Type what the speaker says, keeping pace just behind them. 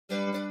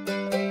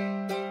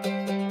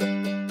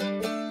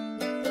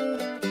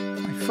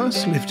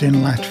first lived in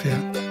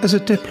Latvia as a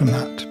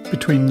diplomat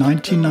between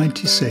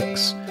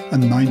 1996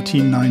 and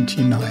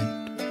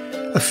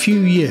 1999, a few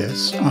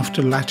years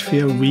after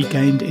Latvia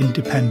regained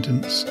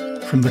independence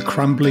from the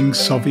crumbling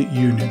Soviet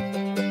Union.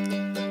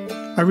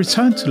 I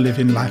returned to live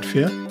in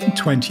Latvia in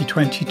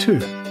 2022.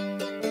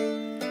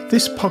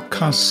 This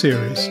podcast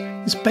series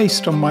is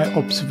based on my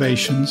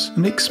observations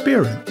and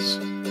experience,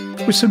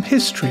 with some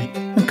history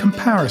and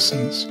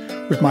comparisons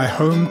with my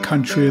home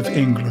country of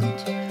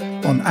England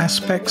on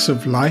aspects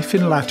of life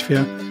in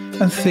Latvia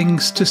and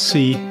things to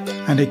see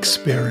and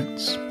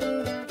experience.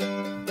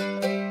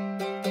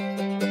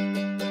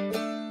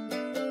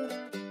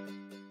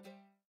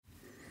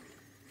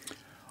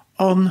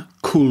 On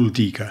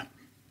Kuldīga.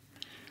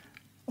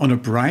 On a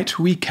bright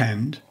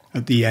weekend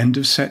at the end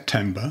of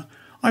September,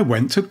 I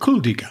went to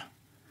Kuldīga.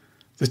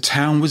 The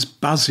town was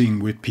buzzing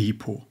with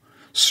people,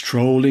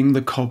 strolling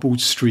the cobbled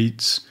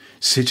streets,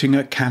 sitting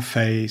at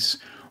cafes,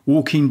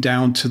 walking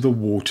down to the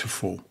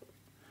waterfall.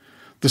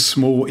 The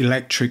small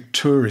electric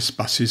tourist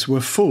buses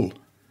were full.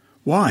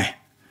 Why?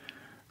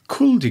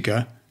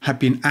 Kuldīga had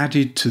been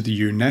added to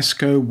the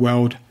UNESCO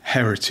World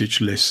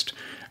Heritage list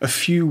a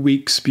few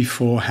weeks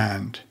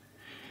beforehand.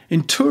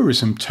 In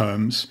tourism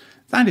terms,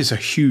 that is a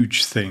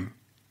huge thing.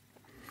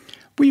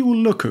 We will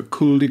look at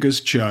Kuldīga's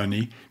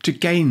journey to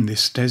gain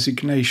this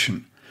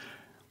designation.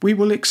 We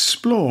will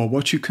explore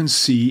what you can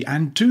see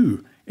and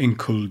do in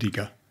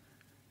Kuldīga.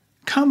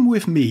 Come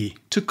with me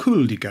to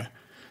Kuldīga,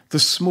 the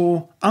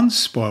small,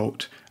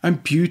 unspoilt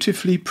and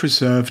beautifully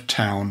preserved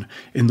town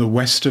in the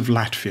west of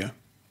Latvia.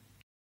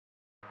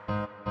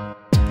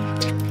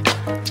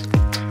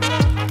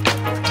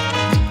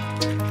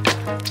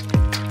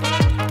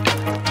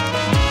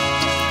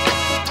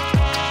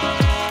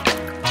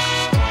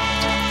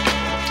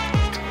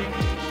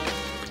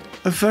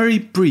 A very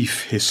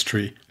brief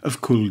history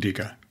of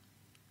Kuldīga.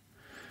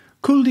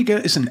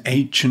 Kuldīga is an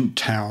ancient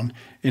town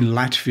in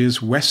Latvia's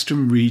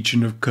western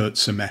region of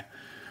Kurzeme,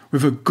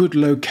 with a good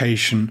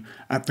location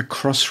at the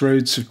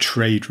crossroads of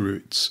trade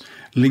routes,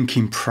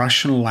 linking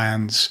Prussian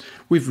lands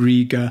with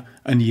Riga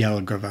and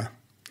Jelgava.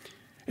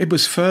 It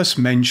was first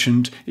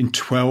mentioned in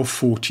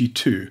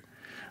 1242,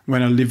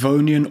 when a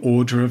Livonian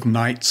order of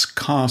knights'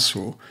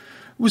 castle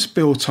was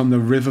built on the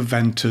river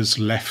Venta's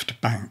left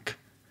bank.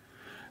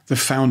 The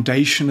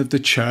foundation of the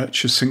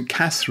church of St.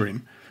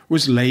 Catherine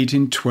was laid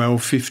in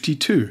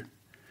 1252.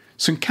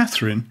 St.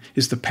 Catherine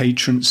is the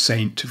patron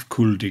saint of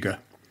Kuldīga.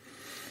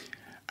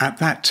 At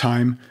that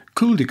time,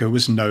 Kuldīga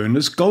was known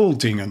as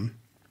Goldingen.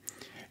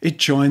 It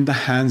joined the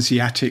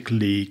Hanseatic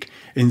League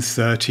in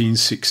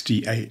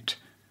 1368.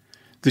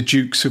 The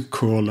Dukes of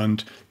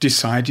Courland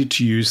decided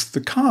to use the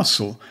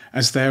castle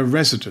as their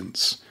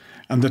residence,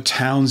 and the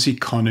town's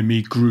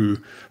economy grew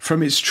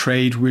from its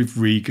trade with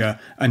Riga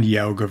and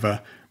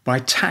Jelgava by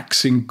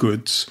taxing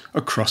goods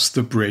across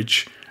the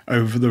bridge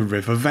over the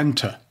river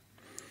Venta.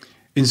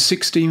 In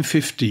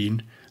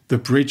 1615, the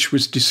bridge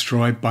was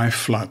destroyed by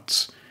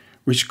floods,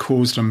 which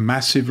caused a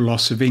massive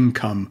loss of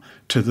income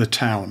to the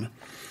town,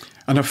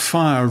 and a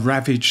fire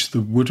ravaged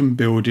the wooden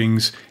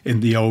buildings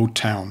in the old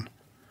town.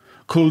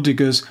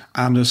 Kuldīga's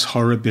Annus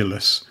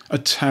Horribilis, a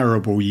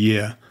terrible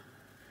year.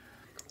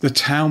 The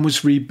town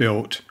was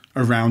rebuilt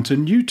around a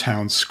new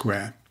town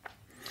square.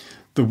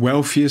 The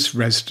wealthiest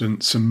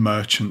residents and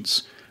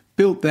merchants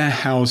built their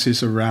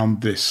houses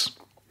around this.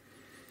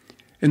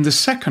 In the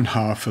second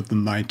half of the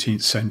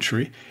 19th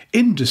century,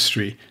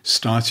 industry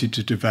started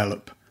to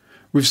develop,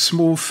 with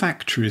small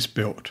factories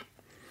built.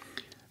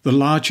 The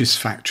largest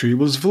factory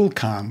was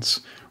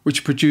Vulcans,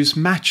 which produced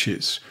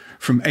matches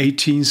from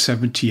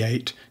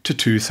 1878 to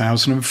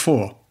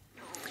 2004.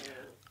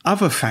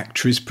 Other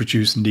factories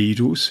produced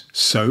needles,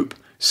 soap,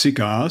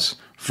 cigars,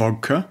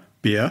 vodka,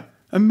 beer,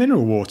 and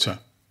mineral water.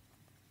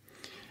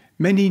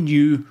 Many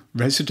new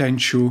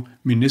residential,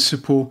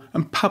 municipal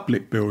and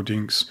public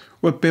buildings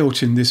were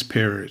built in this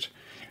period,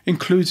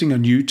 including a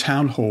new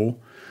town hall,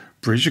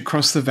 bridge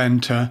across the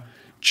Venta,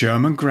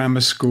 German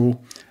grammar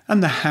school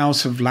and the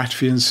House of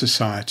Latvian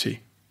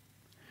Society.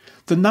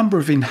 The number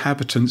of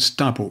inhabitants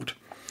doubled,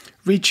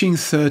 reaching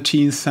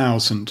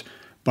 13,000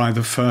 by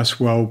the First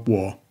World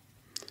War.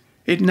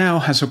 It now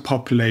has a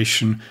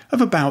population of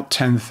about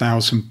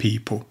 10,000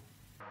 people.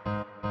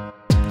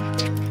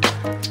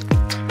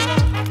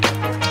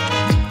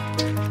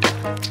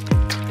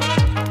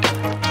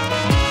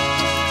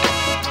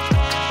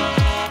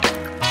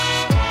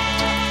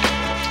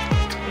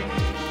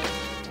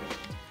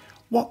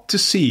 What to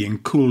see in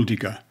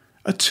Kuldīga,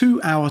 a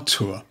 2-hour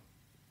tour.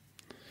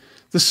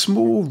 The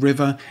small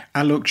river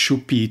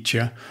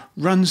Alukšupīte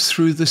runs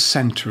through the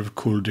centre of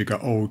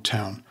Kuldīga Old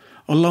Town,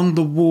 along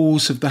the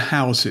walls of the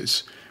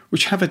houses,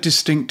 which have a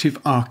distinctive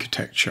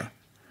architecture.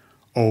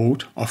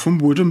 Old, often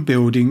wooden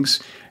buildings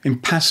in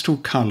pastel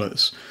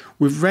colours,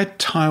 with red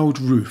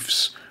tiled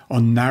roofs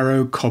on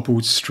narrow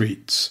cobbled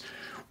streets,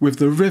 with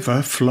the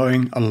river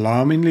flowing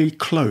alarmingly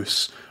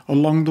close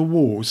along the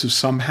walls of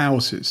some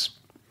houses.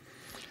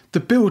 The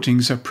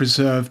buildings are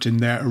preserved in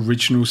their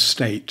original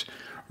state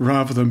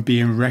rather than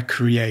being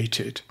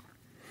recreated.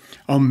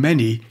 On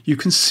many, you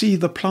can see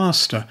the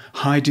plaster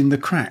hiding the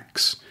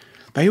cracks.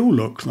 They all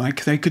look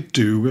like they could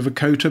do with a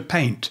coat of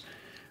paint,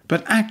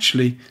 but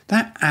actually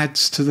that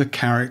adds to the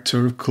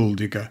character of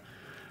Kuldīga,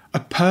 a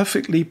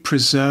perfectly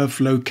preserved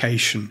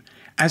location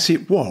as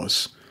it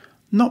was,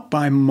 not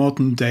by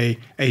modern-day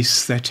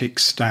aesthetic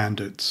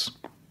standards.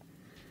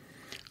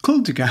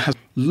 Kuldīga has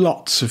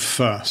lots of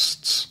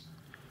firsts.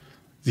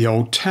 The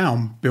old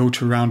town,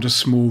 built around a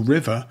small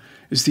river,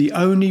 is the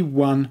only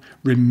one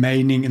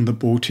remaining in the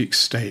Baltic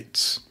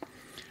states.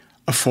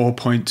 A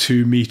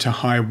 4.2 metre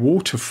high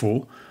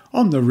waterfall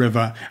on the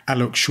river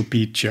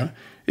Alukšupīte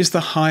is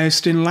the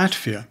highest in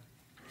Latvia.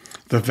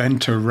 The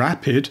Venta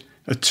Rapid,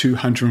 a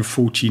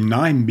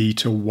 249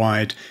 metre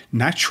wide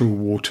natural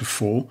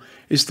waterfall,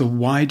 is the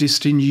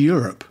widest in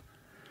Europe.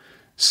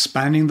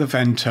 Spanning the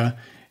Venta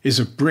is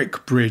a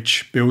brick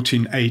bridge built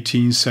in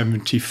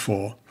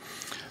 1874,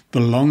 the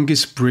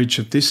longest bridge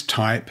of this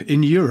type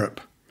in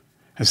Europe.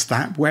 Has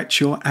that whet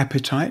your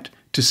appetite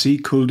to see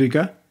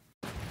Kuldīga?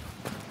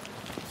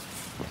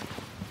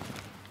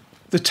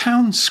 The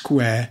town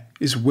square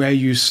is where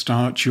you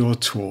start your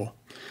tour.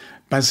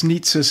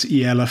 Bažnyčias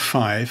iela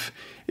 5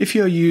 if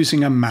you're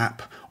using a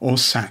map or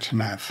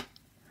sat-nav.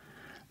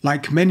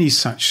 Like many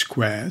such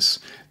squares,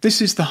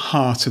 this is the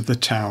heart of the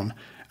town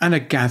and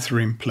a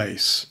gathering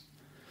place.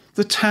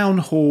 The town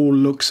hall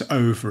looks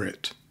over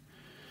it.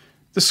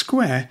 The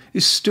square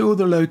is still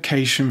the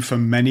location for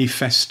many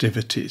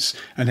festivities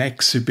and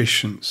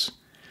exhibitions.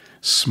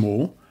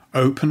 Small,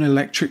 open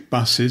electric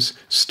buses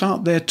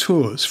start their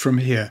tours from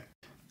here.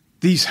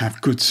 These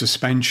have good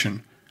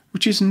suspension,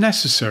 which is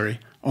necessary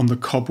on the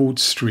cobbled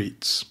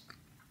streets.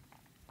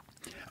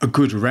 A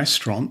good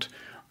restaurant,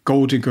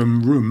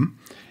 Kuldīga Room,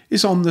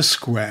 is on the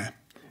square.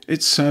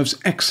 It serves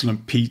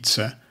excellent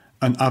pizza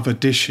and other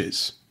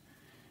dishes.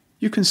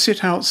 You can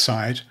sit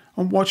outside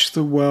and watch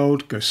the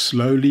world go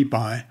slowly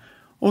by,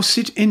 or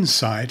sit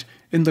inside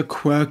in the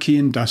quirky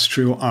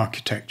industrial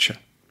architecture.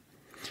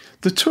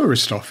 The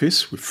tourist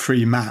office, with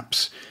free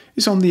maps,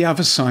 is on the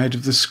other side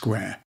of the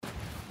square.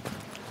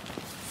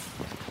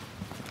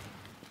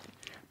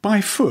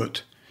 By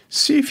foot,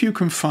 see if you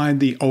can find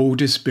the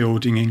oldest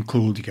building in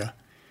Kuldīga.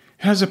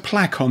 It has a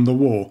plaque on the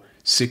wall,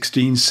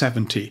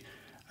 1670,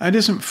 and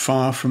isn't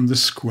far from the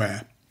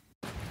square.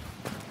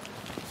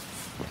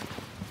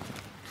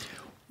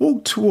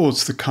 Walk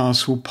towards the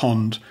castle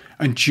pond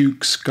and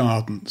Duke's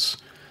Gardens,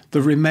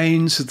 the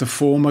remains of the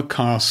former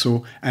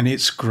castle and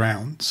its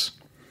grounds.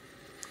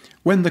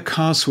 When the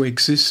castle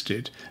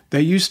existed,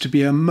 there used to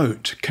be a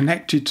moat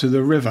connected to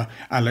the river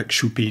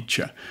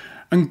Alukšupīte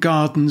and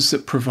gardens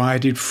that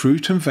provided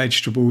fruit and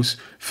vegetables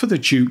for the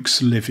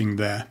dukes living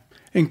there,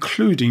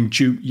 including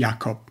Duke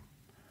Jakob.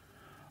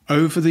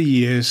 Over the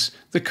years,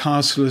 the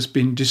castle has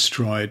been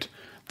destroyed,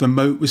 the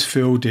moat was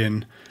filled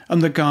in,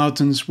 and the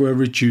gardens were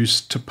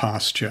reduced to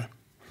pasture.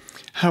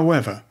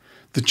 However,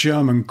 the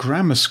German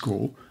grammar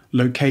school,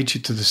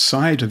 located to the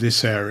side of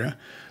this area,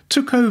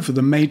 took over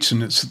the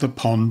maintenance of the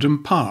pond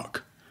and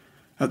park.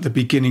 At the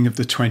beginning of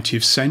the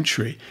 20th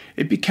century,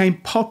 it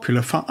became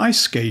popular for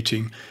ice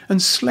skating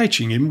and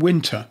sledging in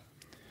winter.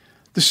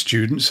 The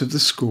students of the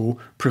school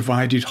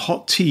provided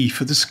hot tea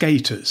for the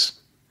skaters.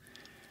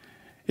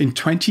 In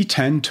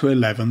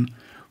 2010-11,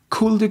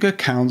 Kuldīga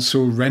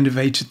Council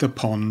renovated the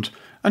pond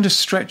and a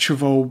stretch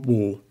of old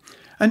wall,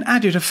 and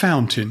added a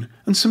fountain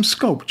and some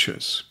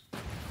sculptures.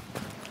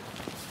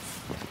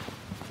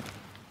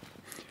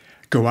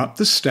 Go up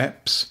the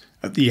steps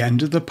at the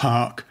end of the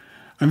park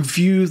and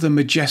view the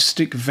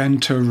majestic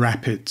Venta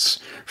Rapids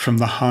from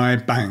the high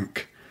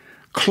bank.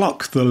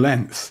 Clock the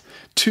length,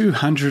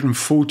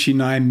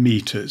 249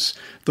 metres,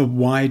 the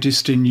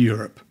widest in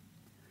Europe.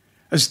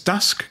 As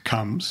dusk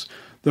comes,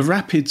 the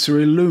rapids are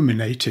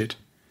illuminated.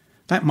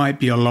 That might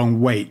be a long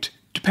wait,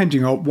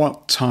 depending on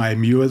what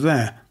time you are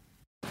there.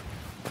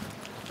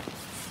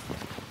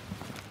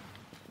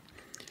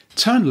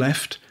 Turn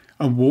left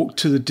and walk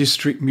to the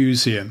District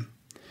Museum.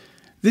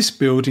 This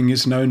building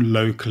is known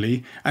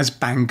locally as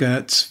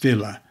Bangert's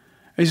Villa.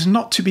 It is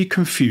not to be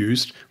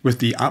confused with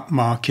the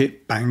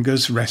upmarket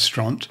Banger's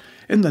restaurant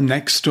in the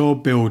next door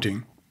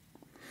building.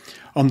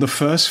 On the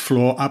first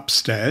floor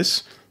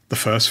upstairs, the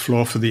first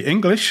floor for the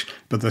English,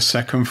 but the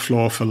second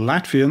floor for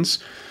Latvians,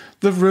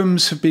 the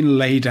rooms have been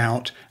laid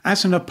out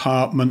as an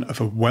apartment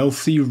of a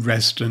wealthy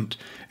resident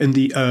in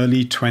the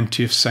early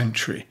 20th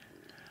century.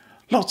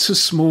 Lots of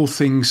small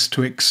things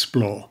to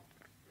explore.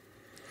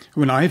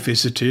 When I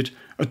visited,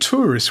 a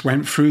tourist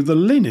went through the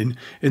linen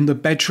in the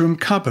bedroom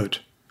cupboard.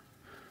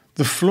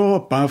 The floor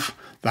above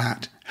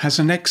that has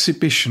an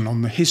exhibition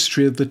on the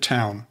history of the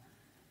town.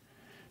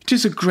 It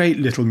is a great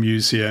little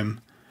museum,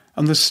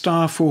 and the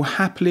staff will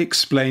happily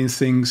explain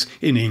things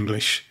in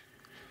English.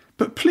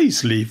 But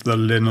please leave the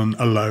linen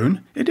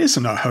alone. It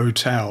isn't a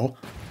hotel.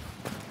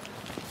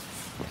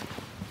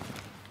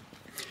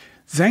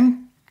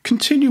 Then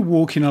continue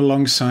walking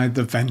alongside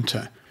the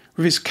Venta,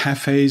 with its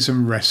cafes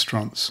and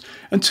restaurants,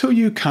 until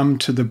you come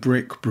to the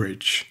brick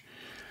bridge.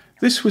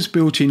 This was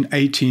built in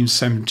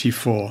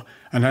 1874,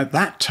 and at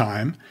that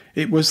time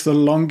it was the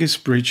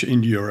longest bridge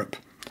in Europe,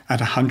 at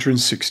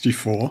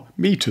 164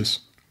 metres.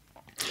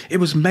 It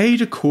was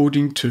made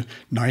according to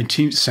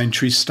 19th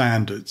century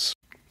standards,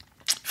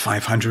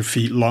 500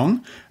 feet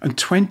long and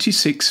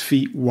 26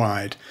 feet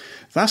wide,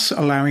 thus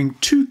allowing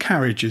 2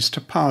 carriages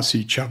to pass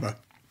each other.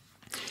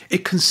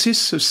 It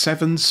consists of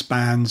 7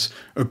 spans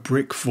of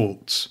brick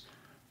vaults.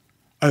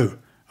 Oh,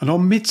 and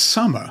on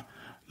midsummer,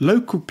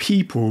 local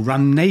people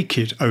run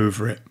naked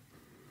over it.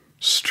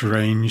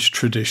 Strange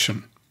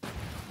tradition.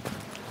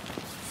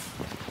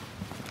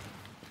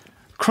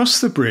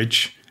 Cross the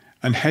bridge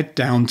and head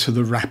down to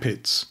the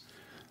rapids.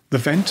 The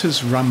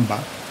Venter's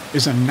Rumba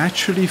is a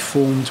naturally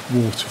formed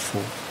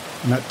waterfall,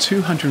 and at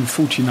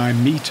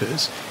 249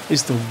 metres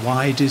is the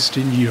widest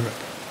in Europe.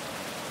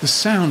 The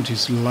sound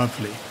is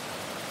lovely.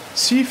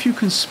 See if you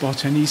can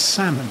spot any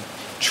salmon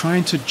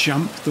trying to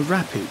jump the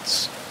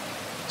rapids.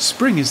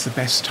 Spring is the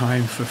best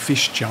time for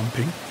fish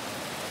jumping.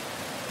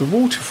 The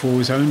waterfall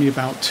is only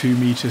about 2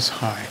 metres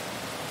high,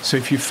 so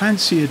if you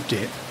fancy a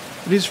dip,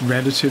 it is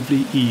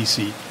relatively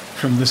easy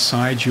from the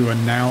side you are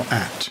now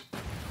at.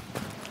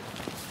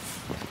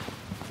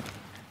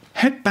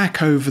 Head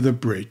back over the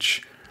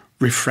bridge,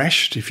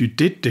 refreshed if you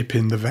did dip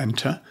in the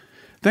Venter,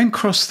 then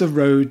cross the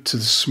road to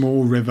the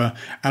small river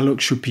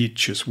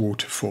Alokshupitcha's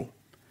waterfall.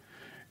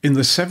 In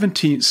the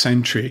 17th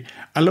century,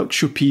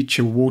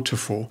 Alokshupitcha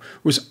waterfall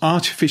was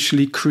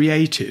artificially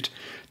created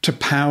to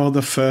power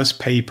the first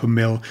paper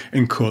mill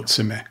in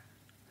Kuldīga.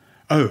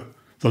 Oh,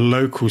 the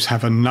locals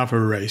have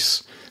another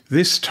race.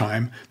 This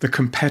time, the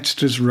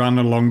competitors run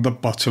along the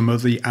bottom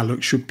of the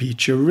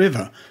Alokshupitcha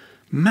river.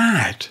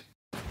 Mad!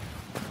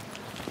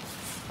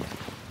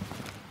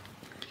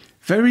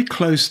 Very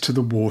close to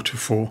the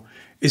waterfall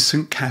is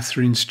St.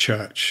 Catherine's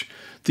Church,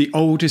 the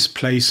oldest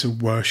place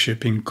of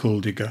worship in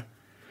Kuldīga.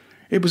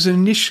 It was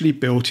initially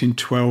built in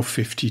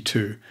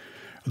 1252,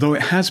 though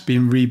it has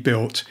been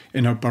rebuilt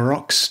in a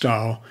Baroque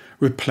style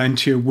with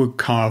plenty of wood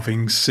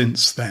carvings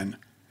since then.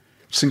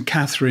 St.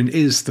 Catherine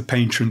is the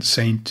patron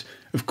saint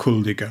of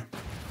Kuldīga.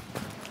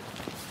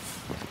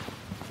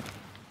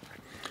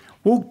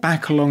 Walk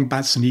back along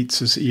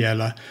Baznitsa's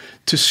Iela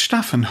to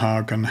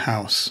Staffenhagen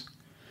House.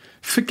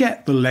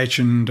 Forget the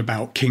legend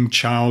about King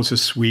Charles of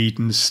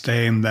Sweden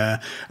staying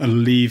there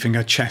and leaving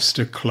a chest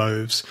of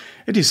clothes.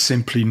 It is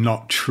simply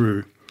not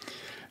true.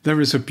 There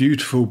is a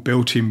beautiful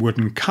built-in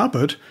wooden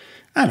cupboard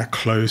and a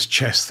closed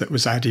chest that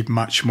was added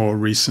much more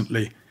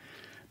recently.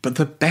 But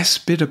the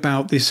best bit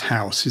about this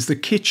house is the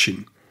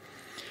kitchen.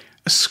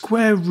 A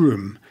square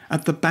room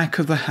at the back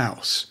of the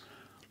house.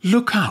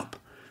 Look up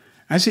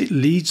as it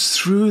leads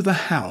through the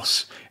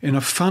house in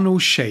a funnel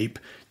shape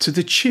to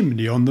the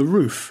chimney on the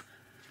roof.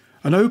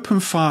 An open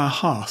fire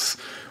hearth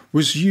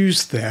was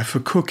used there for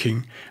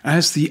cooking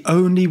as the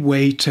only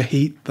way to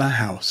heat the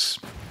house.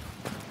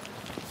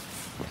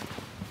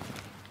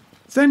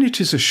 Then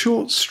it is a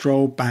short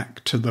stroll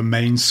back to the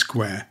main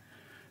square.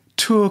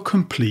 Tour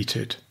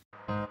completed.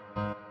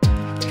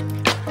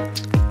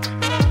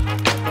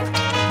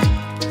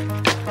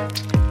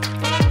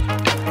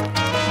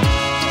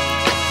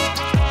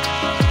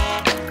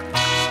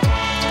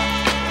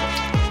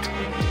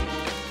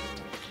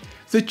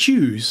 The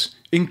Jews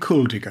in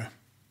Kuldīga.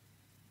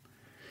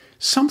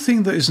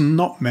 Something that is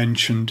not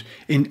mentioned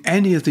in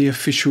any of the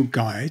official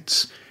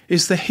guides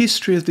is the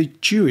history of the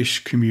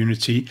Jewish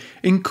community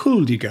in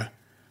Kuldīga.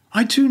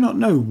 I do not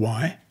know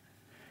why.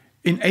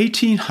 In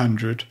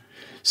 1800,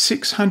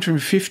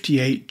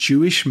 658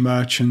 Jewish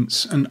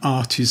merchants and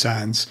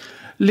artisans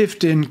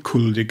lived in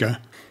Kuldīga,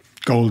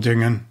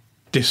 Goldingen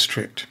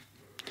district,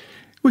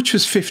 which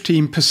was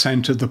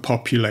 15% of the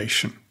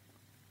population.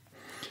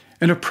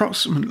 In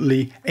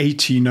approximately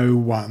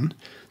 1801,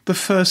 the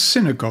first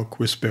synagogue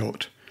was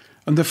built,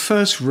 and the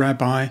first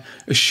rabbi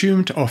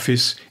assumed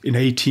office in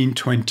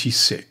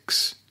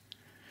 1826.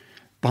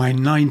 By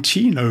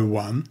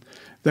 1901,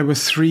 there were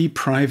 3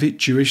 private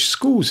Jewish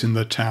schools in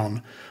the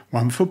town,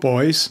 one for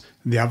boys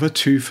and the other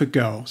 2 for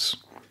girls.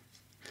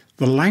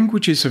 The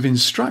languages of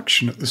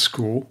instruction at the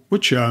school were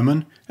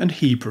German and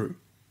Hebrew.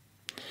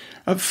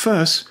 At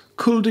first,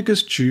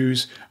 Kuldīga's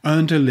Jews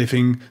earned a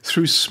living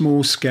through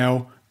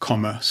small-scale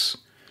commerce.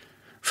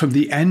 From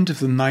the end of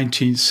the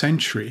 19th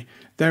century,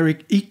 their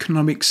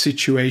economic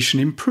situation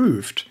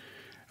improved,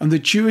 and the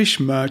Jewish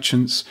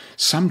merchants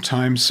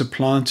sometimes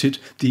supplanted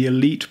the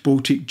elite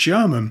Baltic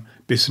German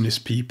business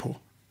people.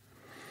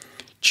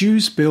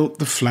 Jews built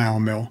the flour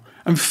mill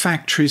and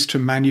factories to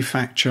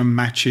manufacture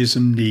matches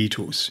and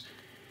needles.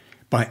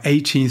 By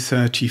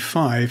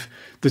 1835,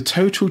 the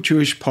total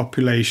Jewish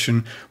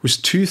population was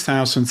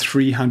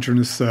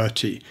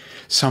 2,330,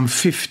 some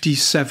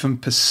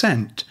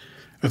 57%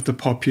 of the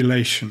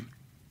population.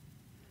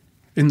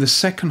 In the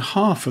second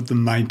half of the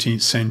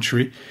 19th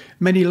century,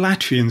 many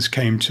Latvians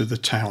came to the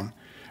town,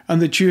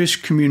 and the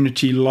Jewish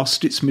community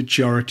lost its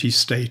majority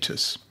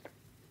status.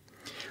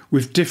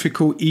 With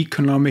difficult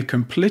economic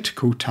and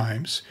political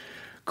times,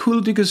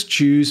 Kuldīga's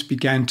Jews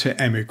began to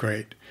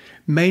emigrate,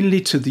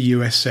 mainly to the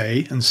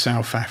USA and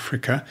South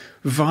Africa,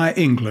 via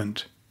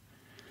England.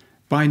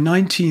 By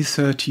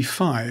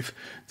 1935,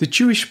 the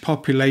Jewish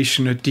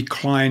population had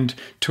declined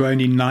to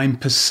only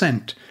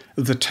 9%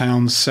 of the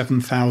town's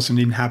 7,000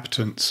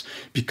 inhabitants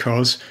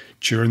because,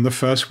 during the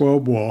First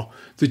World War,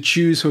 the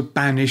Jews were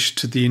banished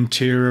to the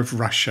interior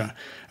of Russia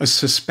as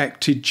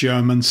suspected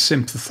German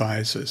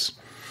sympathisers,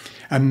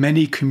 and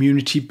many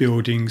community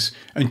buildings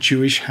and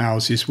Jewish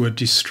houses were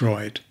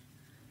destroyed.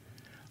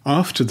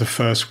 After the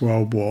First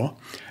World War,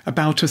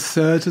 about a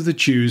third of the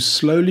Jews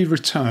slowly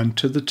returned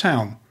to the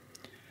town.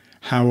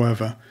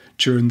 However,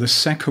 during the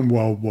Second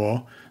World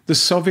War, the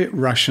Soviet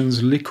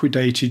Russians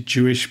liquidated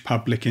Jewish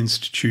public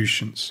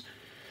institutions.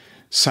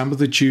 Some of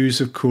the Jews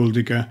of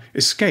Kuldīga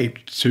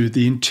escaped to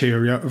the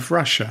interior of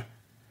Russia.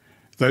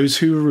 Those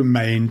who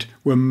remained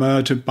were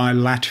murdered by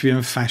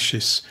Latvian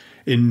fascists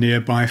in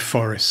nearby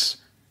forests.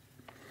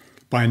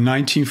 By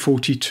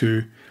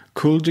 1942,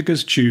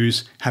 Kuldīga's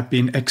Jews had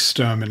been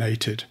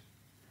exterminated.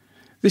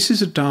 This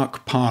is a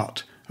dark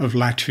part of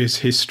Latvia's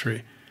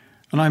history,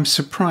 and I'm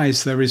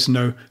surprised there is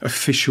no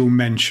official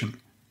mention.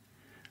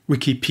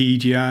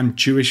 Wikipedia and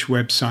Jewish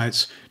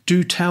websites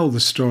do tell the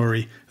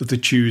story of the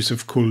Jews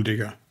of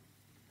Kuldīga.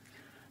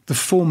 The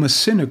former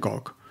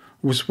synagogue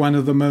was one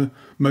of the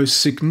most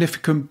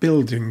significant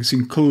buildings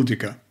in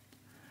Kuldīga.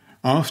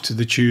 After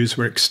the Jews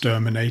were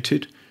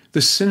exterminated,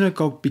 the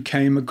synagogue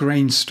became a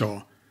grain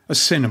store, a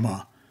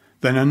cinema,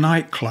 then a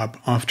nightclub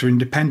after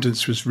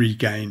independence was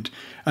regained,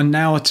 and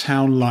now a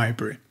town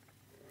library.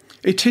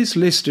 It is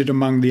listed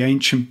among the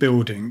ancient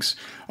buildings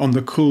on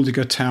the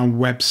Kuldīga town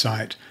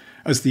website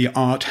as the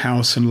art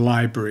house and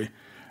library,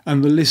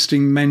 and the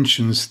listing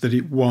mentions that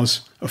it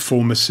was a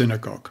former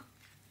synagogue.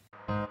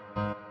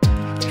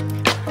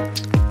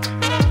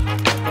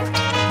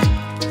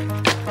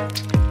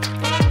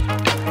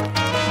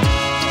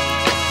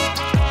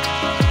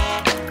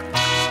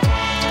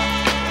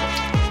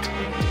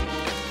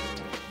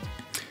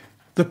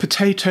 The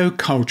Potato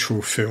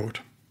Cultural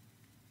Field.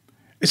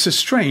 It's a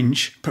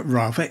strange but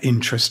rather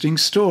interesting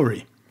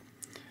story.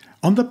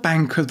 On the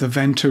bank of the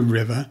Venta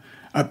River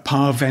at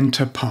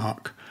Venta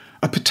Park,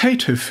 a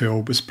potato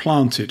field was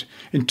planted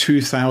in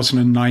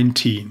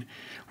 2019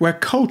 where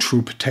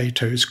cultural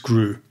potatoes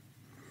grew.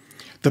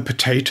 The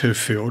potato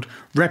field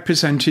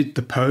represented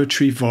the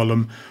poetry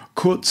volume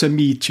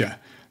Kurtzemitja,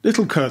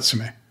 Little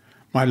Kurtzeme,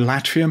 by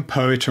Latvian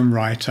poet and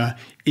writer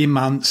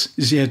Imants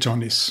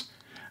Ziedonis,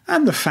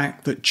 and the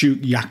fact that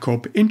Duke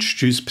Jakob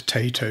introduced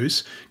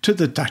potatoes to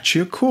the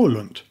Dacia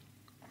Courland.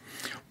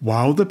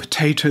 While the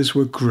potatoes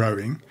were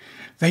growing,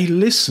 they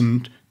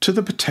listened to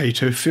the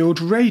potato field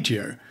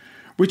radio,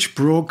 which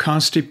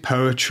broadcasted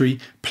poetry,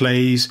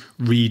 plays,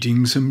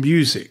 readings and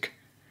music.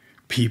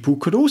 People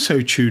could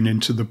also tune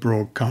into the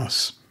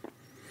broadcasts.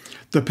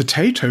 The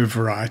potato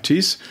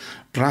varieties,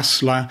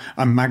 Brasla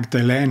and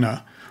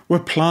Magdalena, were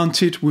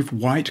planted with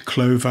white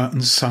clover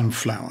and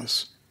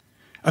sunflowers.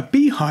 A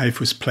beehive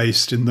was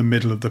placed in the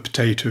middle of the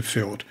potato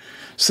field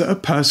so that a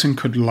person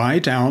could lie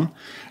down,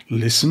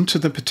 listen to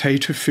the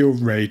potato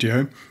field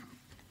radio,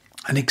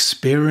 and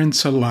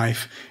experience a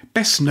life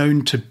best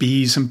known to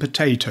bees and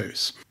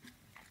potatoes.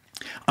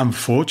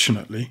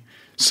 Unfortunately,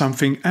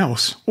 something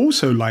else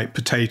also like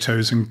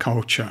potatoes and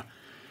culture.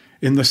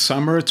 In the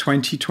summer of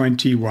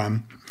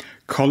 2021,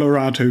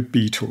 Colorado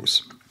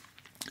beetles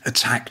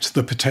attacked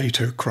the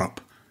potato crop.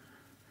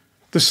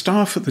 The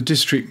staff at the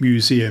District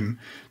Museum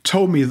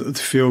told me that the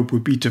field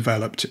would be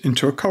developed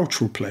into a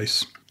cultural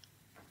place.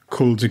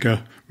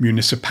 Kuldīga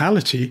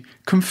municipality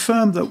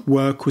confirmed that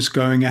work was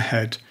going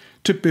ahead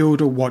to build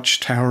a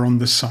watchtower on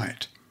the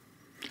site.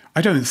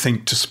 I don't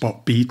think to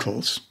spot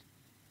beetles.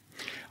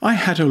 I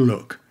had a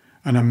look,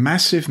 and a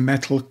massive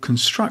metal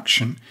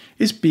construction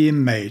is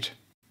being made.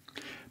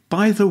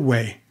 By the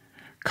way,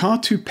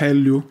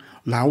 Kartupelu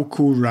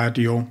Lauku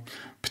Radio,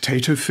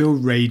 Potato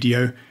Field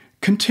Radio,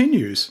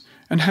 continues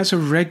and has a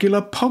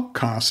regular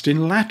podcast in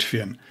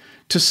Latvian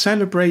to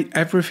celebrate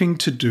everything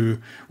to do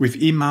with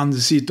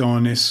Imants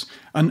Ziedonis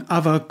and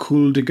other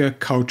Kuldīga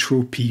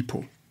cultural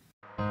people.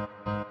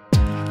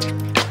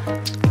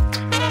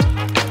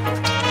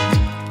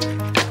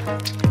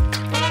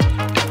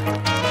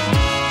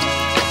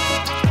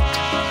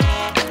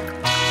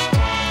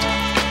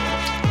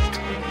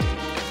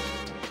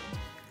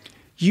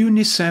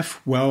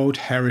 UNICEF World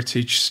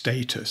Heritage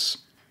status.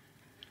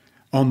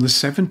 On the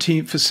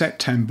 17th of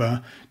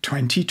September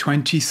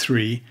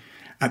 2023,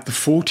 at the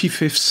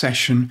 45th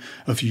session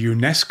of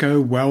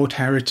UNESCO World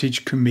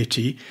Heritage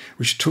Committee,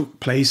 which took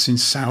place in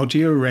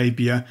Saudi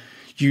Arabia,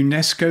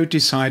 UNESCO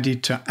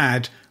decided to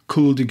add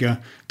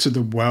Kuldīga to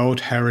the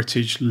World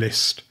Heritage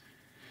list.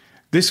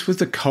 This was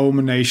the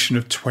culmination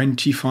of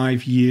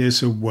 25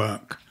 years of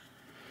work.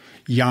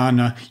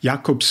 Jana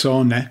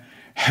Jakobsone,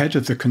 head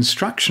of the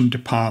construction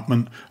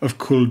department of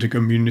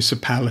Kuldīga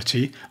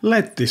municipality,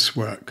 led this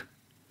work.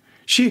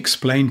 She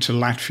explained to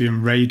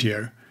Latvian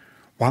radio,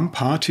 one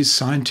part is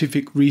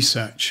scientific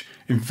research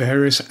in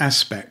various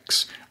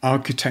aspects,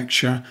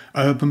 architecture,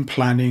 urban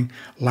planning,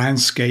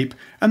 landscape,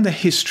 and the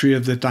history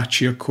of the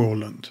Dacia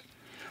Courland.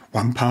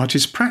 One part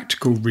is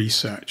practical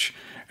research,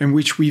 in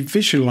which we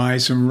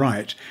visualise and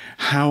write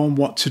how and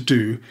what to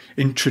do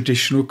in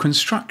traditional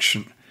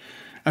construction,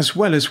 as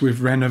well as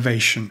with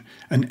renovation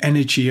and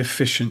energy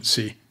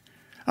efficiency.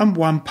 And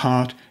one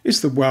part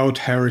is the World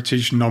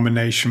Heritage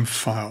nomination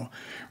file,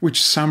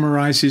 which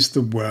summarises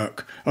the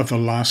work of the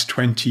last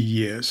 20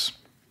 years.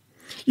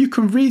 You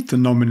can read the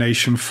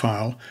nomination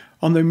file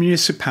on the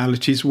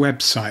municipality's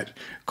website,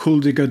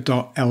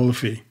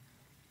 kuldīga.lv.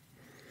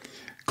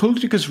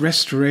 Kuldīga's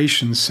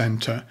Restoration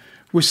Centre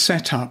was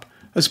set up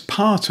as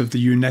part of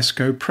the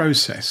UNESCO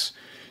process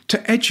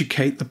to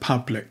educate the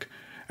public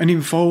and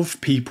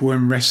involve people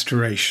in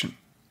restoration.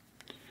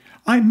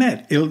 I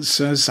met Ilse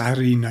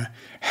Zarina,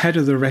 head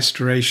of the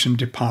restoration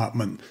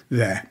department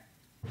there.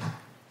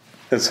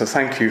 So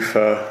thank you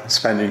for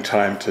spending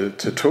time to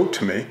talk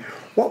to me.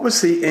 What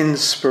was the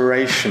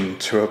inspiration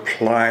to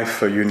apply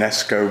for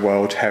UNESCO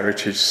World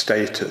Heritage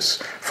status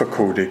for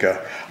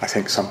Kuldīga? I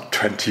think some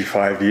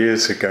 25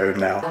 years ago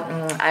now.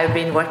 I've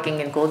been working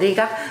in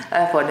Kuldīga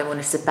for the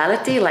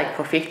municipality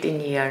for 15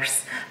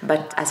 years.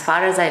 But as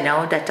far as I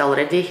know, that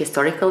already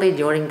historically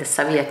during the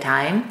Soviet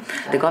time,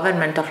 the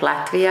government of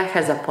Latvia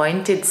has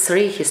appointed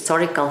 3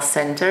 historical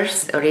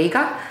centers,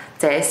 Riga,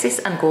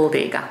 Cēsis and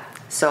Kuldīga.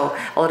 So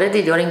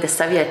already during the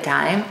Soviet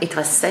time, it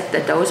was said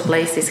that those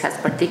places has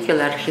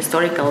particular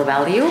historical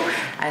value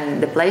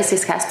and the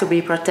places has to be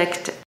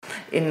protected.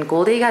 In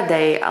Kuldīga,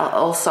 they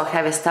also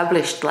have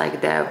established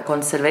the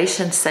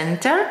conservation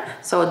center.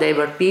 So they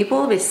were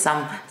people with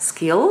some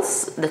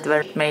skills that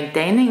were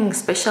maintaining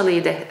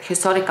especially the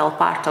historical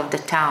part of the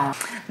town.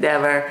 There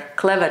were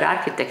clever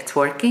architects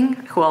working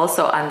who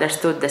also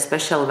understood the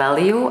special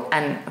value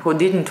and who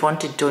didn't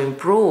want to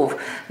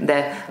improve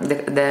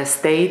the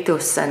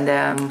status and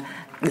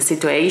the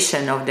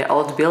situation of the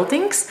old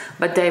buildings,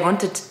 but they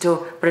wanted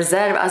to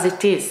preserve as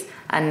it is.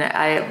 And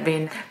I've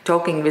been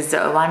talking with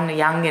one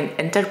young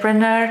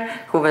entrepreneur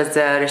who was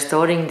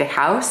restoring the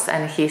house,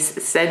 and he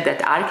said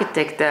that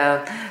architect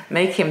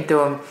make him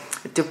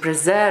to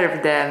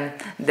preserve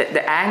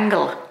the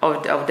angle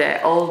of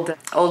the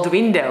old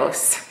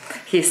windows.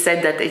 He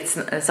said that it's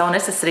so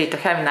necessary to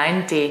have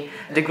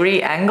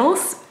 90-degree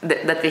angles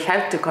that we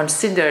have to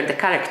consider the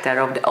character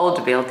of the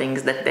old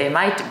buildings, that they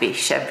might be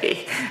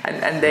shabby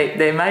and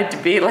they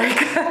might be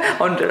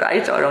on the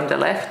right or on the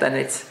left, and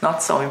it's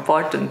not so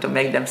important to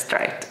make them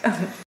straight.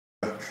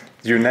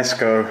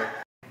 UNESCO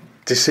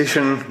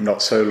decision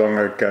not so long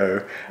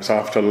ago was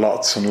after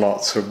lots and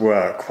lots of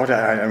work.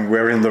 And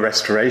we're in the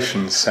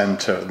Restoration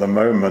Centre at the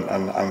moment,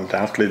 and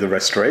undoubtedly the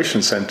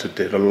Restoration Centre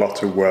did a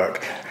lot of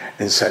work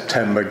in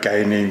September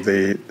gaining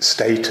the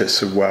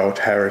status of World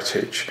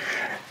Heritage.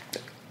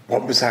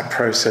 What was that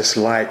process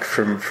like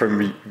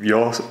from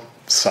your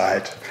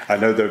side? I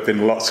know there have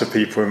been lots of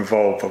people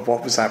involved, but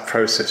what was that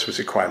process? Was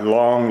it quite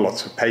long,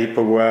 lots of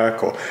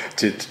paperwork, or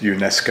did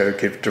UNESCO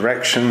give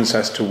directions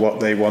as to what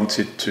they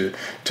wanted to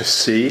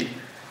see?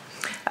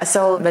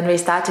 So when we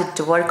started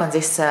to work on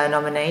this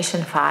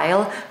nomination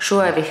file,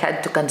 sure, we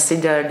had to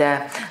consider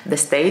the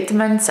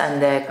statements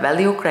and the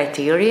value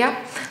criteria.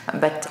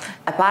 But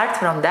apart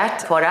from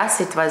that, for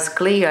us it was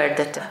clear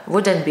that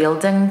wooden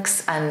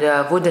buildings and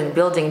wooden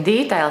building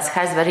details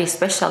has very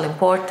special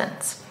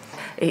importance.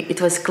 It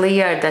was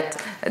clear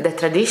that the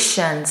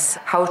traditions,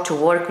 how to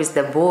work with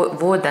the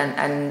wood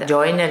and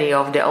joinery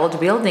of the old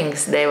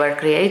buildings, they were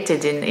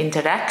created in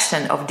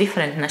interaction of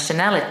different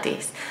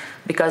nationalities.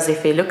 Because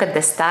if we look at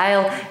the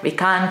style, we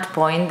can't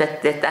point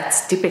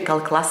that's typical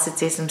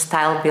classicism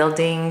style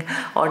building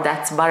or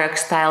that's Baroque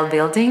style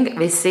building.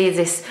 We see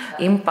this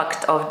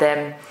impact of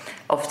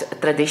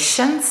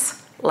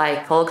traditions,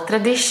 like folk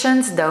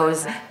traditions,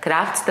 those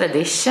crafts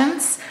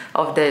traditions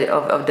of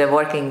the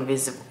working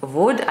with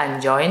wood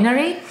and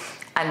joinery.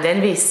 And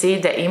then we see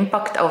the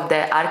impact of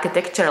the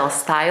architectural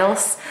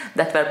styles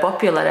that were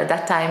popular at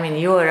that time in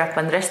Europe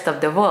and the rest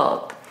of the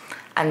world.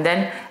 And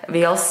then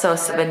we also,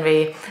 when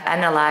we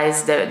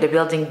analyze the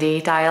building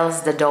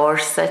details, the door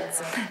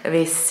sets,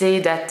 we see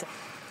that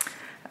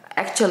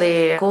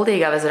actually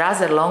Kuldīga was a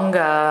rather long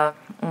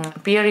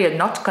period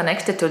not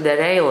connected to the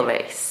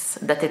railways.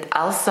 That it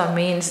also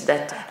means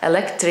that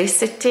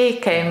electricity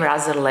came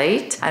rather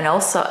late and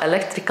also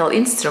electrical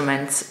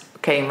instruments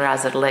came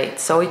rather late.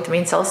 So it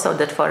means also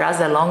that for a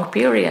rather long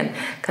period,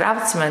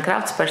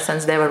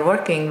 craftspersons, they were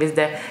working with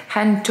the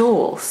hand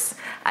tools.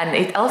 And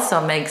it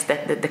also makes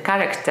the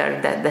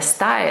character, the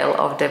style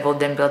of the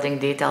wooden building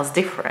details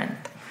different.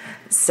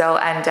 So,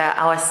 and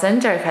our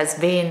center has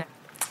been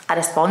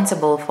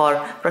responsible for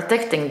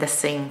protecting the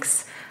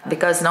things.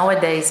 Because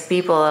nowadays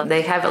people,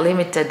 they have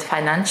limited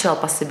financial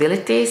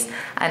possibilities,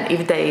 and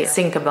if they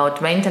think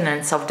about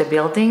maintenance of the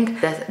building,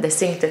 they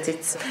think that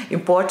it's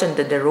important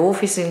that the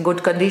roof is in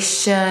good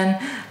condition,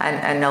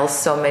 and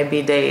also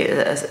maybe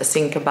they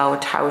think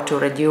about how to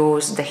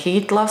reduce the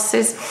heat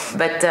losses,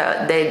 but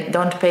they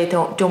don't pay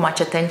too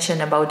much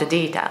attention about the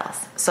details.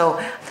 So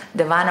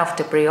one of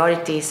the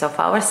priorities of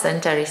our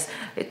center is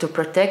to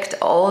protect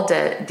all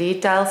the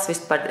details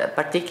with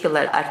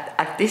particular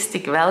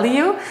artistic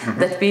value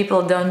that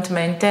people don't don't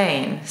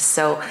maintain.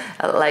 So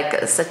like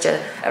such a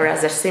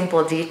rather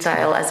simple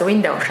detail as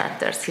window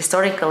shutters.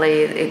 Historically,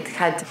 it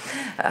had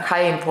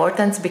high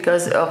importance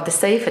because of the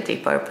safety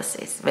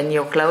purposes. When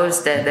you close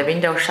the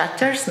window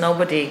shutters,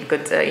 nobody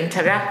could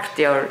interrupt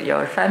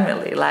your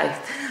family life.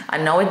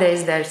 And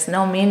nowadays, there's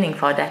no meaning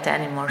for that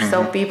anymore. So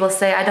people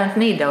say, I don't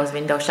need those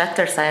window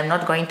shutters. I am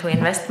not going to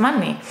invest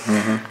money.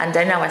 And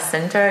then our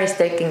center is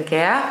taking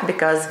care,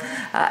 because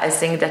I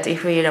think that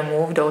if we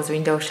remove those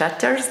window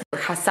shutters,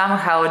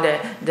 somehow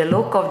the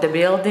look of the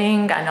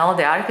building and all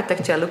the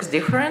architecture looks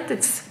different.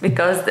 It's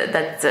because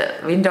that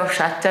window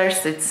shutters,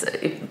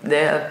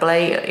 they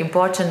play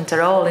important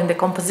role in the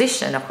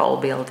composition of whole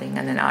building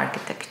and in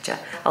architecture.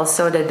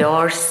 Also the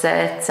door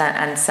sets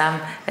and some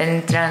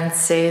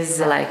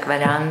entrances like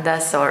verandas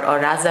or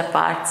other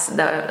parts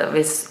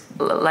with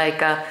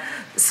like a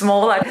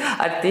smaller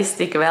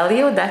artistic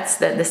value, that's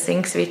the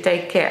things we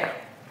take care.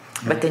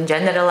 But in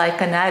general, I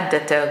can add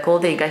that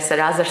Kuldīga is a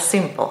rather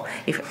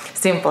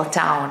simple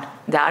town.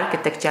 The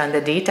architecture and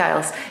the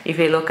details, if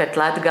you look at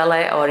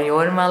Latgale or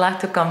Jūrmala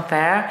to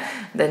compare,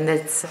 then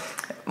it's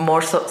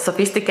more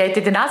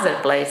sophisticated in other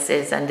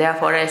places. And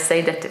therefore, I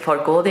say that for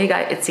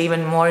Kuldīga, it's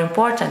even more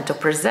important to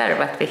preserve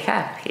what we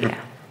have here.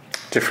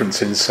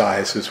 Difference in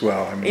size as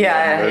well. I mean,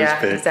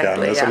 big,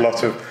 exactly. There's a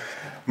lot of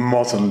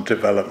modern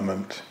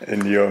development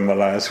in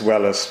Jūrmala, as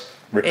well as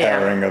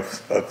repairing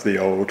of the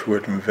old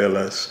wooden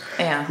villas.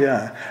 And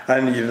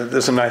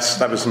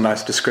that was a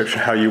nice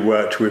description how you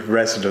worked with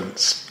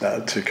residents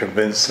to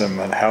convince them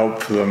and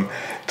help them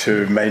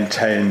to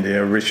maintain the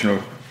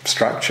original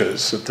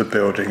structures of the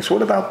buildings.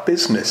 What about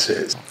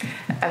businesses?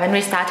 When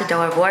we started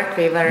our work,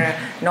 we were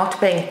not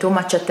paying too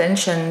much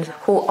attention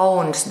who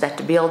owns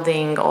that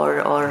building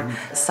or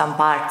some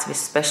parts with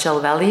special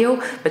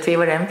value, but we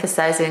were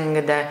emphasizing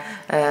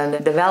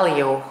the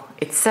value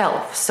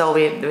itself. So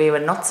we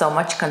were not so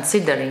much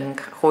considering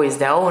who is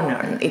the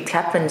owner. It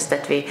happens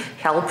that we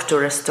help to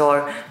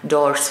restore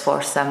doors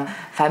for some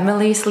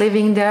families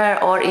living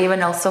there, or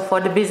even also for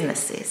the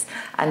businesses.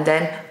 And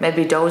then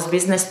maybe those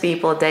business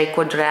people, they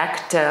could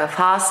react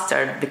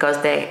faster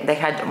because they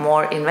had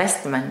more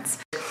investments.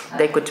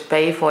 They could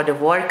pay for the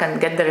work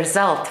and get the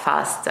result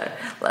faster.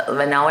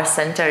 When our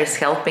center is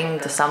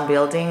helping to some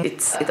building,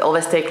 it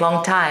always takes a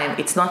long time.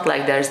 It's not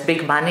like there's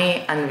big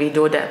money and we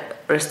do the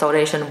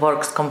restoration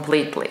works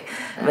completely.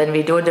 When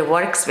we do the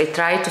works, we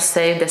try to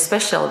save the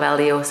special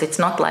values. It's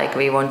not like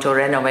we want to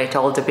renovate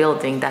all the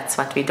building. That's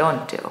what we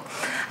don't do.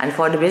 And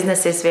for the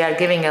businesses, we are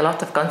giving a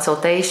lot of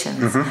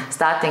consultations,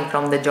 starting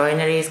from the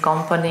joineries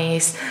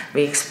companies.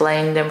 We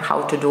explain them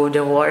how to do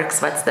the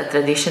works, what's the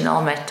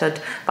traditional method,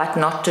 what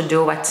not to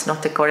do, what's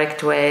not the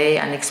correct way,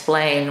 and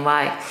explain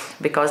why.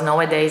 Because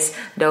nowadays,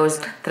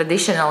 those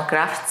traditional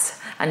crafts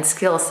and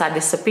skills are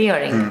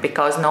disappearing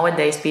because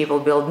nowadays people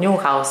build new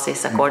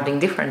houses according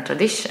different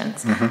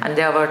traditions. And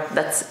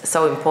that's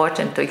so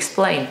important to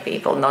explain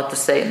people, not to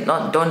say,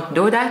 don't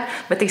do that,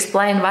 but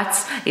explain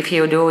if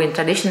you do in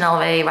traditional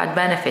way, what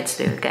benefits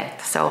do you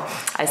get. So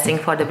I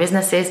think for the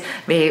businesses,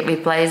 we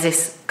play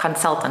this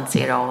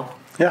consultancy role.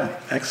 Yeah,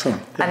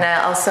 excellent. Yeah.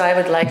 And also I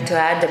would like to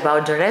add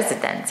about the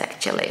residents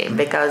actually,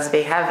 because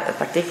we have a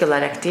particular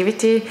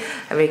activity,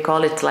 we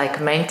call it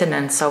like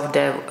maintenance of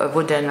the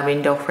wooden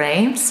window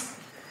frames.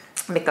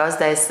 Because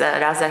there's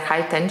rather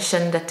high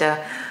tension that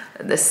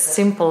the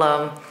simple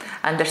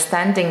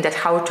understanding that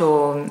how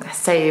to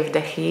save the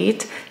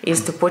heat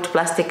is to put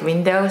plastic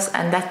windows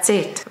and that's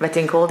it. But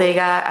in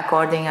Kuldīga,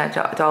 according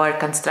to our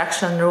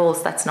construction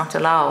rules, that's not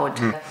allowed.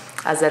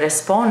 As a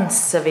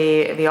response,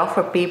 we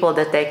offer people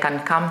that they can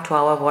come to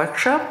our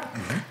workshop.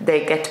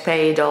 They get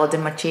paid all the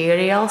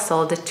materials,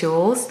 all the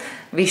tools.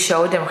 We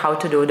show them how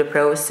to do the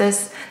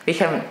process. We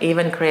have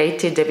even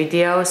created the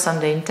videos on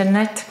the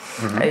internet.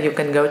 You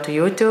can go to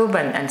YouTube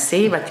and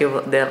see what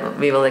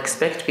we will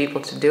expect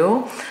people to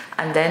do.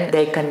 And then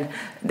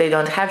they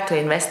don't have to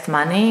invest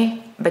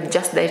money, but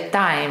just their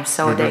time.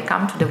 So they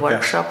come to the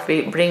workshop.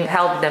 We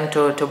help them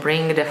to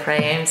bring the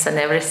frames and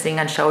everything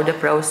and show the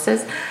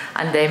process.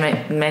 And they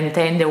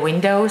maintain the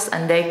windows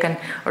and they can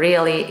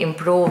really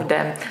improve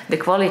the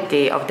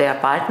quality of the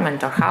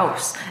apartment or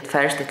house.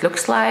 First it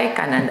looks like,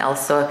 and then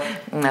also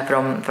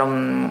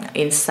from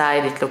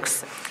inside it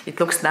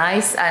looks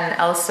nice, and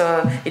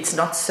also it's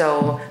not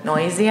so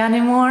noisy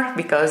anymore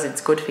because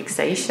it's good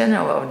fixation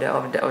of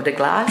the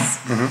glass.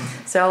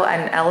 So,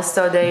 and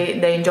also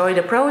they enjoy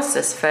the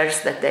process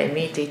first, that they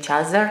meet each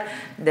other,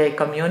 they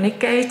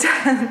communicate,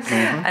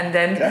 and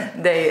then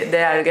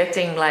they are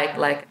getting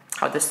like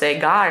how to say,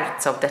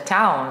 guards of the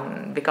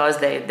town, because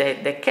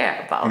they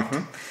care about.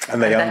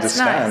 And they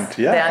understand. Nice.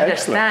 Yeah, they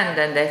understand,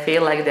 and they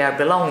feel like they are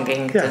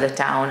belonging to the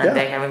town, and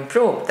they have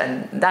improved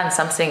and done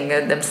something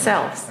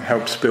themselves. It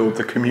helps build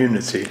the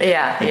community.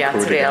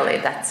 It's really,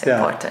 that's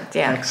important.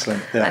 Yeah.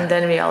 Excellent. Yeah. And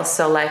then we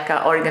also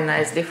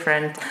organize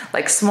different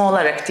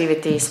smaller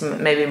activities,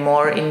 maybe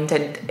more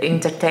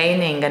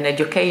entertaining and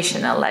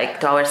educational. Like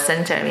to our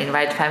center, we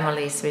invite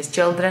families with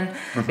children.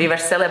 We were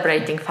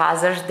celebrating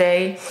Father's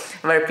Day,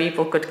 where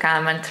people could come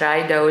come and try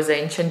those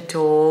ancient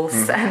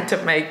tools and to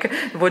make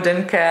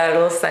wooden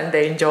curls, and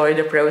they enjoy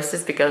the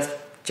process because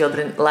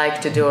children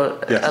like to do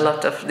a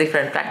lot of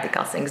different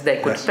practical things. They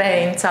could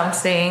paint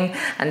something,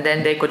 and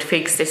then they could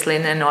fix this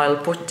linen oil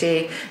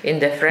putty in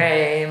the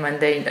frame, and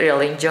they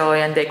really enjoy.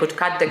 And they could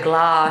cut the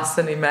glass,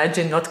 and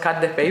imagine not cut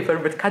the paper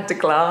but cut the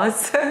glass.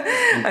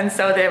 And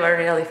so they were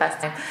really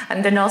fascinating.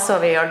 And then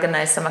also we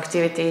organized some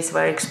activities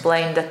where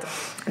explained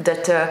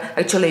that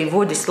actually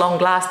wood is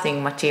long-lasting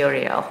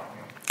material.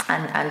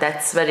 And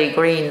that's very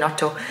green,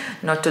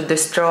 not to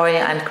destroy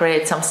and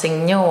create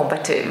something new,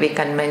 but we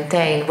can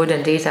maintain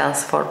wooden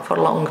details for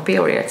long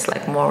periods,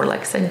 like more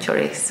like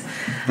centuries.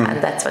 And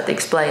that's what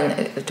explained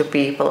to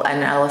people. And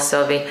also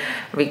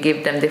we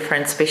give them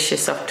different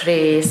species of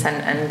trees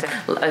and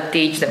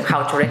teach them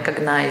how to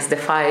recognize the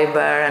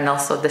fiber and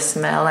also the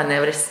smell and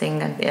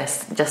everything. And yes,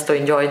 just to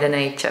enjoy the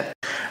nature.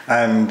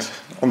 And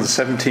on the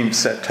 17th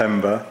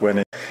September,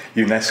 when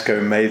UNESCO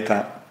made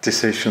that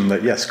decision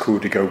that yes,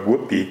 Kuldīga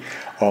would be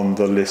on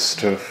the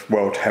list of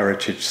World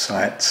Heritage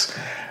Sites,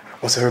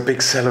 was there a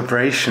big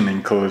celebration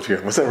in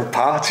Kuldīga? Was there a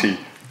party?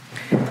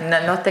 No,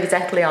 not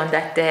exactly on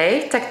that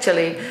date.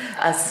 Actually,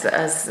 as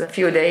a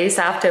few days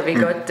after we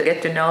got to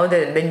get to know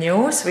the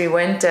news, we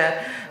went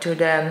to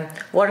the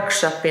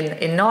workshop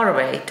in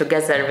Norway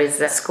together with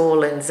the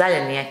school in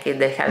Zalenieki.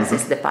 They have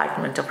this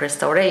department of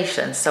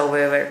restoration. So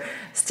we were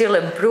still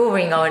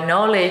improving our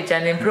knowledge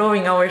and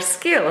improving our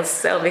skills.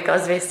 So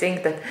because we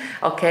think that,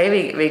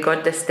 okay, we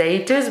got the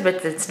status,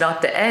 but it's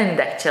not the end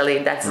actually.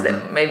 That's the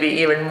maybe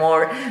even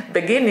more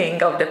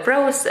beginning of the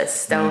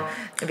process. So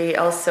we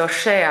also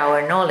share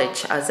our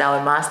knowledge, as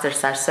our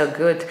masters are so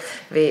good.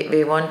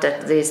 We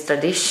wanted these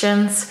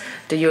traditions,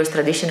 to use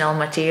traditional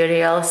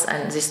materials,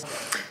 and just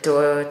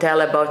to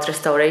tell about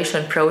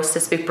restoration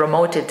process. We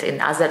promote it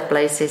in other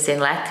places in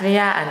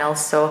Latvia and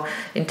also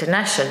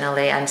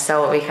internationally. And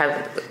so we have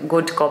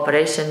good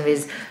cooperation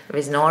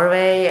with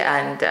Norway,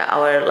 and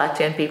our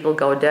Latvian people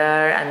go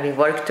there and we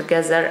work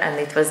together, and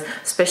it was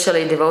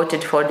specially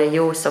devoted for the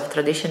use of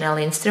traditional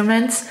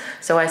instruments.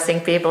 So I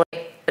think people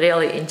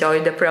really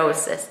enjoyed the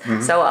process.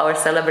 So our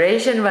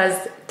celebration was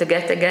to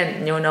get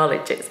again new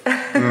knowledges.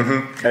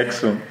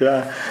 Excellent,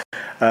 yeah.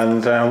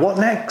 And what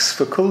next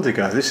for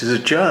Kuldīga? This is a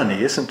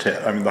journey, isn't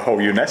it? I mean, the whole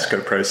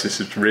UNESCO process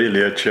is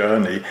really a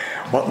journey.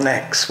 What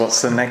next?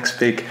 What's the next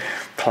big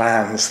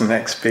plans, the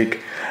next big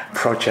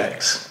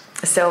projects?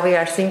 So we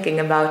are thinking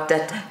about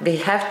that we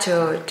have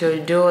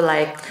to do,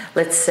 like,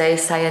 let's say,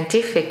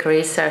 scientific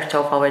research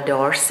of our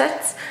door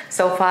sets.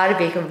 So far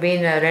we have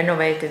been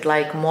renovated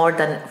like more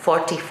than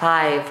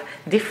 45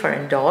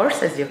 different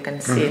doors, as you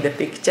can see the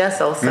pictures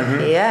also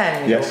here,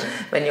 and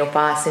when you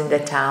pass in the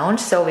town.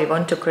 So we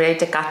want to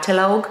create a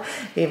catalogue.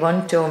 We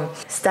want to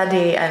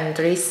study and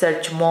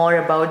research more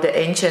about the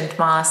ancient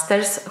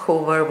masters who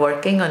were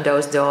working on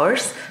those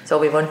doors. So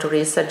we want to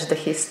research the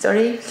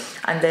history,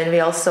 and then we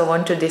also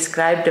want to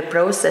describe the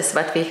process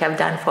what we have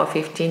done for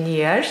 15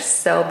 years.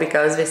 So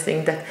because we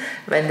think that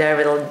when there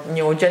will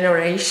new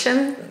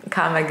generation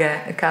come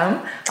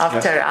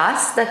after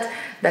us,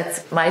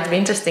 that might be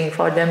interesting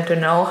for them to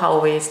know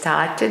how we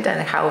started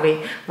and how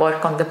we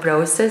work on the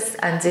process.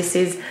 And this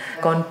is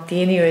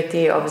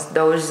continuity of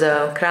those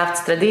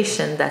crafts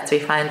tradition that we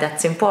find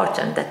that's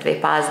important, that we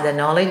pass the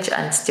knowledge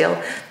and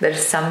still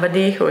there's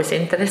somebody who is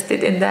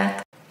interested in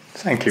that.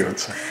 Thank you,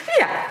 Ilse.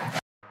 Yeah.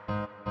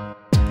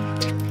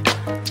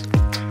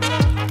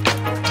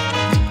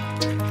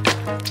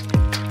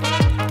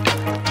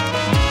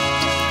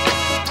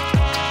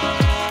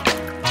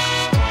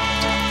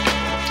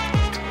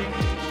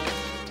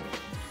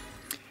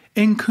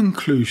 In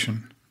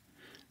conclusion,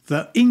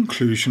 the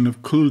inclusion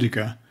of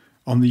Kuldīga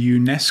on the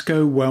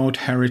UNESCO World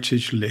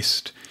Heritage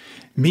List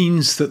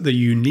means that the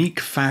unique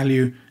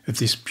value of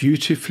this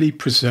beautifully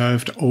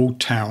preserved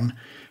old town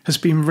has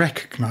been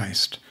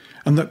recognised,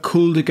 and that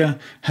Kuldīga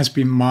has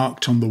been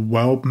marked on the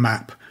world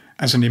map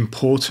as an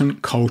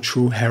important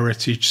cultural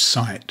heritage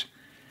site.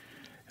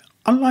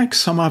 Unlike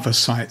some other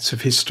sites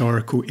of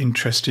historical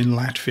interest in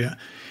Latvia,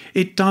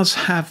 it does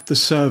have the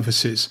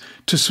services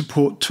to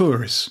support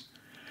tourists: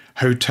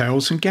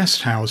 hotels and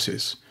guest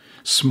houses,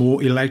 small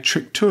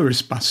electric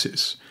tourist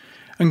buses,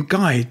 and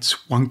guides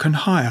one can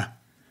hire,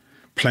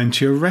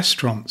 plenty of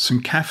restaurants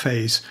and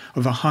cafes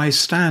of a high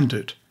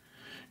standard,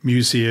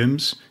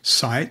 museums,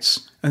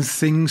 sites, and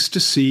things to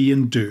see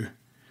and do.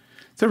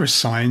 There are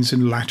signs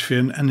in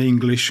Latvian and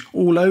English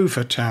all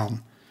over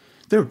town.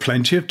 There are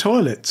plenty of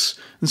toilets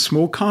and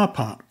small car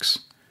parks.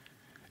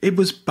 It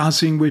was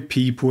buzzing with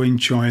people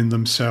enjoying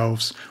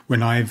themselves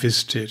when I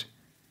visited.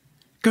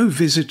 Go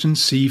visit and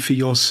see for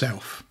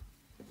yourself.